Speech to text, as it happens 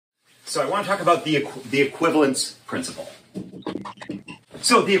So I want to talk about the equivalence principle.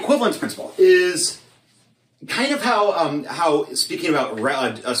 So the equivalence principle is kind of how speaking about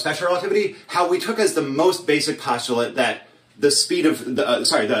special relativity, how we took as the most basic postulate that the speed of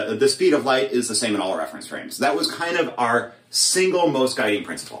the speed of light is the same in all reference frames. That was kind of our single most guiding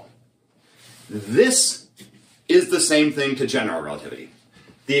principle. This is the same thing to general relativity.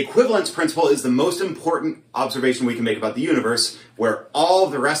 The equivalence principle is the most important observation we can make about the universe, where all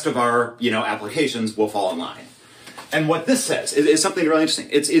the rest of our applications will fall in line. And what this says is something really interesting.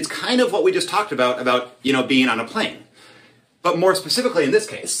 It's kind of what we just talked about being on a plane. But more specifically in this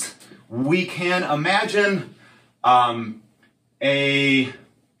case, we can imagine a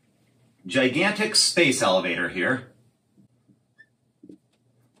gigantic space elevator here.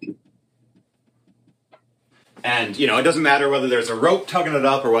 And, it doesn't matter whether there's a rope tugging it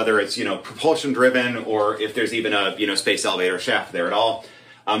up or whether it's, propulsion driven or if there's even a, space elevator shaft there at all.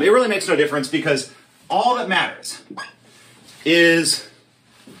 It really makes no difference because all that matters is,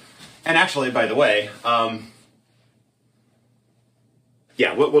 and actually, by the way,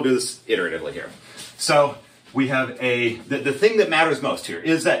 we'll do this iteratively here. So we have the thing that matters most here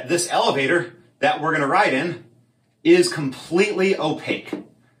is that this elevator that we're going to ride in is completely opaque,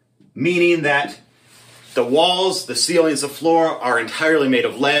 meaning that the walls, the ceilings, the floor are entirely made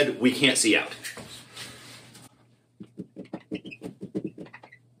of lead. We can't see out.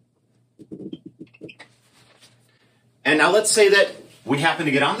 And now let's say that we happen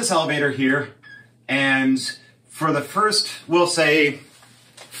to get on this elevator here, and for the first, we'll say,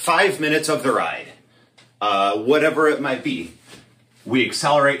 5 minutes of the ride, whatever it might be, we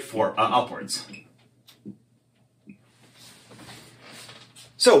accelerate upwards.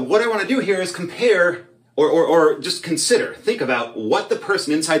 So what I want to do here is compare or just think about what the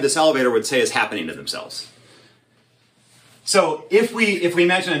person inside this elevator would say is happening to themselves. So if we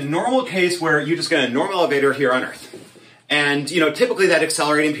imagine a normal case where you just get a normal elevator here on Earth, and typically that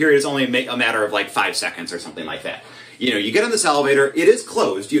accelerating period is only a matter of like 5 seconds or something like that. You get on this elevator, it is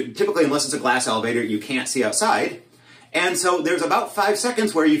closed. Typically, unless it's a glass elevator, you can't see outside. And so there's about 5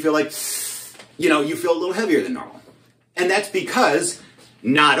 seconds where you feel like, you feel a little heavier than normal. And that's because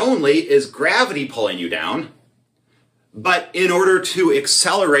not only is gravity pulling you down, but in order to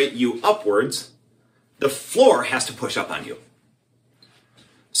accelerate you upwards, the floor has to push up on you.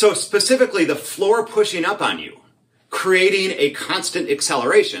 So specifically, the floor pushing up on you, creating a constant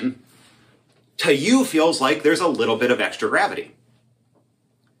acceleration, to you feels like there's a little bit of extra gravity.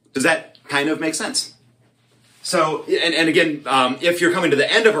 Does that kind of make sense? So, and again, if you're coming to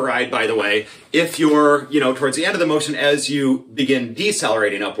the end of a ride, by the way, if you're, towards the end of the motion as you begin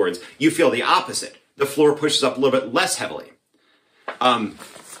decelerating upwards, you feel the opposite. The floor pushes up a little bit less heavily. And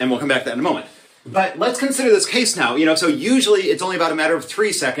we'll come back to that in a moment. But let's consider this case now. So usually it's only about a matter of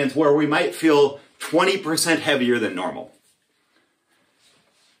 3 seconds where we might feel 20% heavier than normal.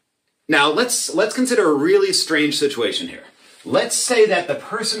 Now, let's consider a really strange situation here. Let's say that the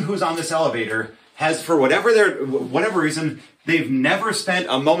person who's on this elevator has, for whatever reason, they've never spent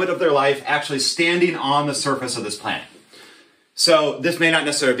a moment of their life actually standing on the surface of this planet. So this may not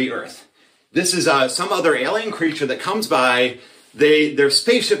necessarily be Earth. This is some other alien creature that comes by. Their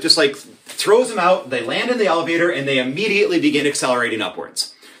spaceship just throws them out. They land in the elevator and they immediately begin accelerating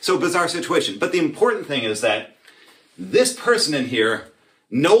upwards. So bizarre situation. But the important thing is that this person in here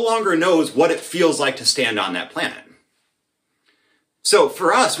no longer knows what it feels like to stand on that planet. So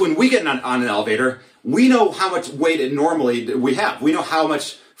for us, when we get on an elevator, we know how much weight normally we have. We know how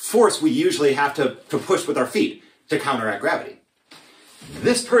much force we usually have to push with our feet to counteract gravity.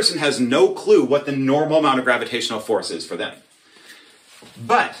 This person has no clue what the normal amount of gravitational force is for them.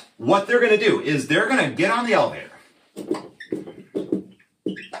 But what they're going to do is they're going to get on the elevator.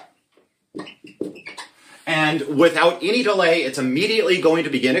 And without any delay, it's immediately going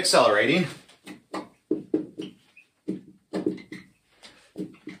to begin accelerating.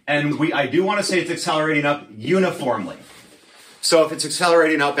 And I do want to say it's accelerating up uniformly. So if it's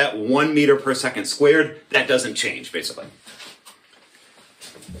accelerating up at 1 meter per second squared, that doesn't change, basically.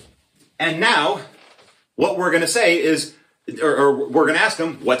 And now, what we're going to say is, or we're going to ask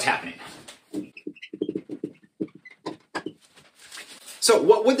them, what's happening? So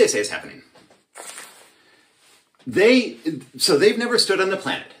what would they say is happening? They've never stood on the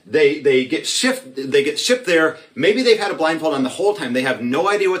planet. They get shipped there. Maybe they've had a blindfold on the whole time. They have no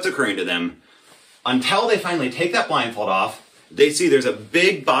idea what's occurring to them until they finally take that blindfold off. They see there's a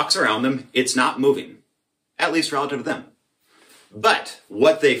big box around them. It's not moving, at least relative to them. But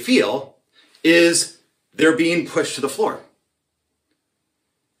what they feel is they're being pushed to the floor.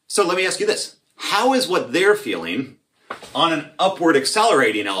 So let me ask you this. How is what they're feeling on an upward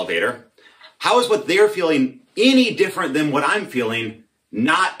accelerating elevator, how is what they're feeling any different than what I'm feeling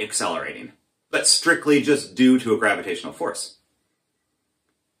not accelerating, but strictly just due to a gravitational force?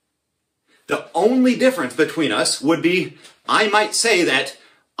 The only difference between us would be, I might say that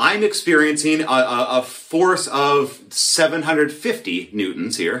I'm experiencing a force of 750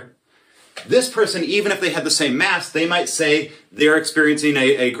 newtons here. This person, even if they had the same mass, they might say they're experiencing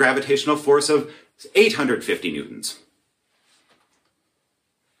a gravitational force of 850 newtons.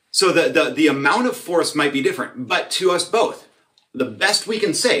 So the amount of force might be different, but to us both, the best we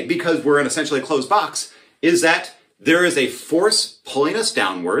can say, because we're in essentially a closed box, is that there is a force pulling us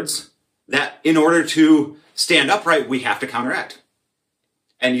downwards that in order to stand upright, we have to counteract.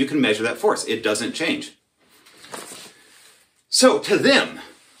 And you can measure that force. It doesn't change. So to them,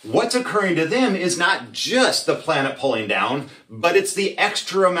 what's occurring to them is not just the planet pulling down, but it's the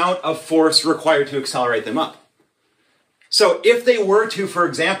extra amount of force required to accelerate them up. So if they were to, for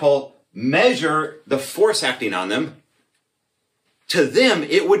example, measure the force acting on them, to them,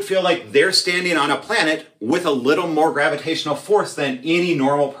 it would feel like they're standing on a planet with a little more gravitational force than any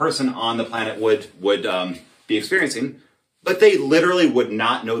normal person on the planet would be experiencing, but they literally would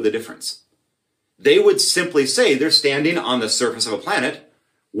not know the difference. They would simply say they're standing on the surface of a planet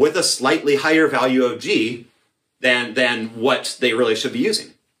with a slightly higher value of g than what they really should be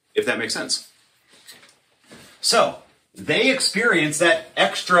using, if that makes sense. So they experience that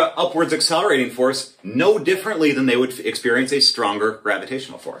extra upwards accelerating force no differently than they would experience a stronger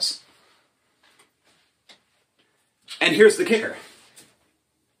gravitational force. And here's the kicker.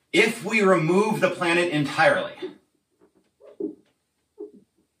 If we remove the planet entirely,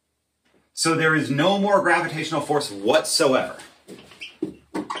 so there is no more gravitational force whatsoever,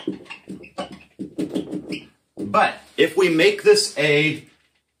 but if we make this a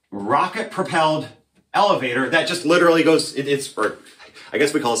rocket-propelled elevator that just literally goes, or I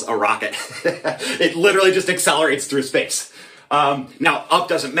guess we call this a rocket. It literally just accelerates through space. Now, up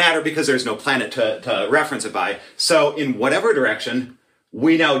doesn't matter because there's no planet to reference it by. So in whatever direction,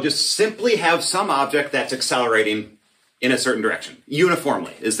 we now just simply have some object that's accelerating in a certain direction.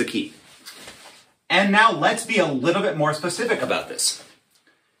 Uniformly is the key. And now let's be a little bit more specific about this.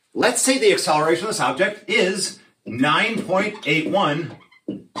 Let's say the acceleration of this object is 9.81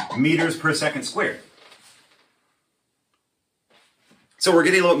 meters per second squared. So we're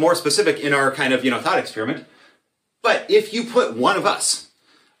getting a little more specific in our kind of, thought experiment. But if you put one of us,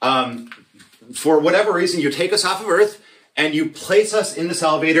 for whatever reason, you take us off of Earth and you place us in this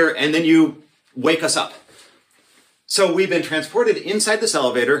elevator and then you wake us up. So we've been transported inside this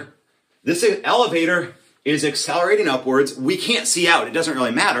elevator. This elevator is accelerating upwards. We can't see out. It doesn't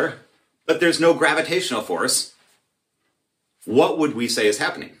really matter. But there's no gravitational force. What would we say is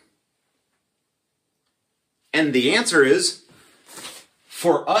happening? And the answer is,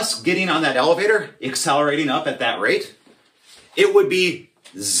 for us getting on that elevator, accelerating up at that rate, it would be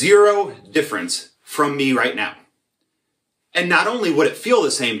zero difference from me right now. And not only would it feel the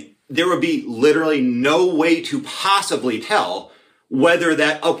same, there would be literally no way to possibly tell whether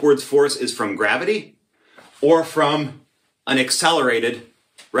that upwards force is from gravity or from an accelerated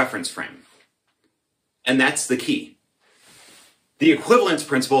reference frame. And that's the key. The equivalence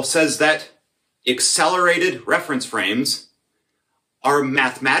principle says that accelerated reference frames are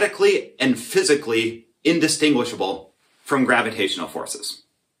mathematically and physically indistinguishable from gravitational forces.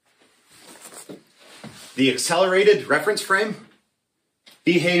 The accelerated reference frame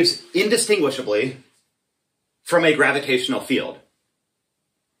behaves indistinguishably from a gravitational field.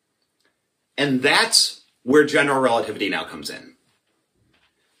 And that's where general relativity now comes in.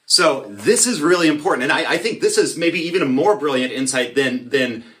 So this is really important, and I think this is maybe even a more brilliant insight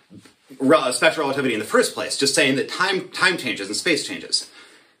than special relativity in the first place, just saying that time changes and space changes.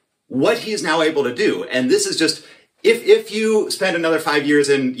 What he's now able to do, and this is just, if you spend another 5 years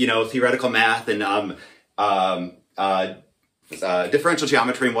in, theoretical math and differential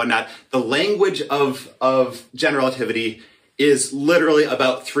geometry and whatnot, the language of general relativity is literally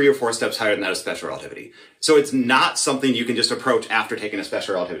about 3 or 4 steps higher than that of special relativity. So it's not something you can just approach after taking a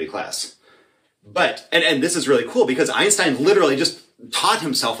special relativity class. But, and this is really cool because Einstein literally just taught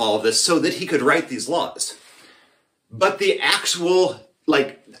himself all of this so that he could write these laws. But the actual,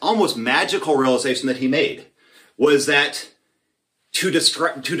 almost magical realization that he made was that to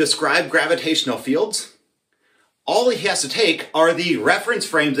describe gravitational fields, all he has to take are the reference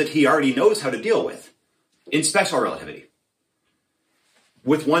frames that he already knows how to deal with in special relativity.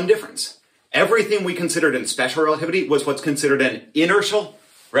 With one difference. Everything we considered in special relativity was what's considered an inertial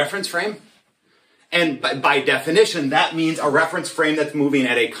reference frame. And by definition, that means a reference frame that's moving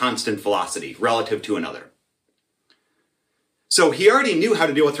at a constant velocity relative to another. So he already knew how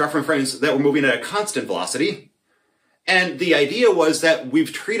to deal with reference frames that were moving at a constant velocity. And the idea was that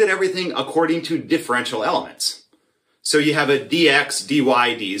we've treated everything according to differential elements. So you have a dx, dy,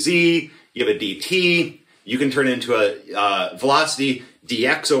 dz, you have a dt, you can turn it into a velocity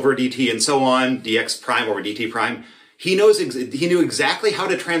dx over dt and so on, dx prime over dt prime. He knew exactly how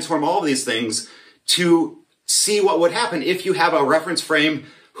to transform all of these things to see what would happen if you have a reference frame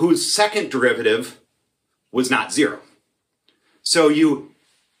whose second derivative was not zero. So you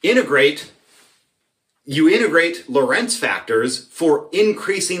integrate Lorentz factors for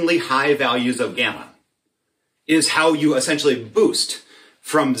increasingly high values of gamma, is how you essentially boost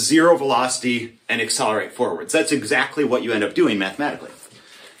from zero velocity and accelerate forwards. That's exactly what you end up doing mathematically.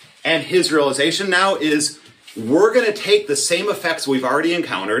 And his realization now is we're going to take the same effects we've already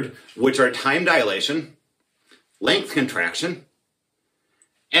encountered, which are time dilation, length contraction,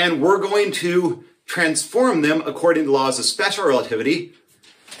 and we're going to transform them according to laws of special relativity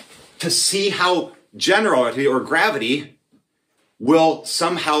to see how general relativity or gravity will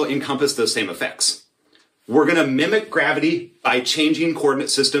somehow encompass those same effects. We're going to mimic gravity by changing coordinate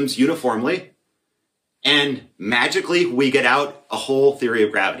systems uniformly, and magically we get out a whole theory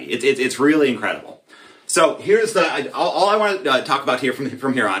of gravity. It's really incredible. So here's all I want to talk about here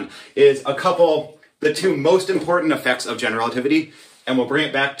from here on is the two most important effects of general relativity, and we'll bring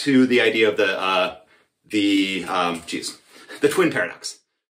it back to the idea of the twin paradox.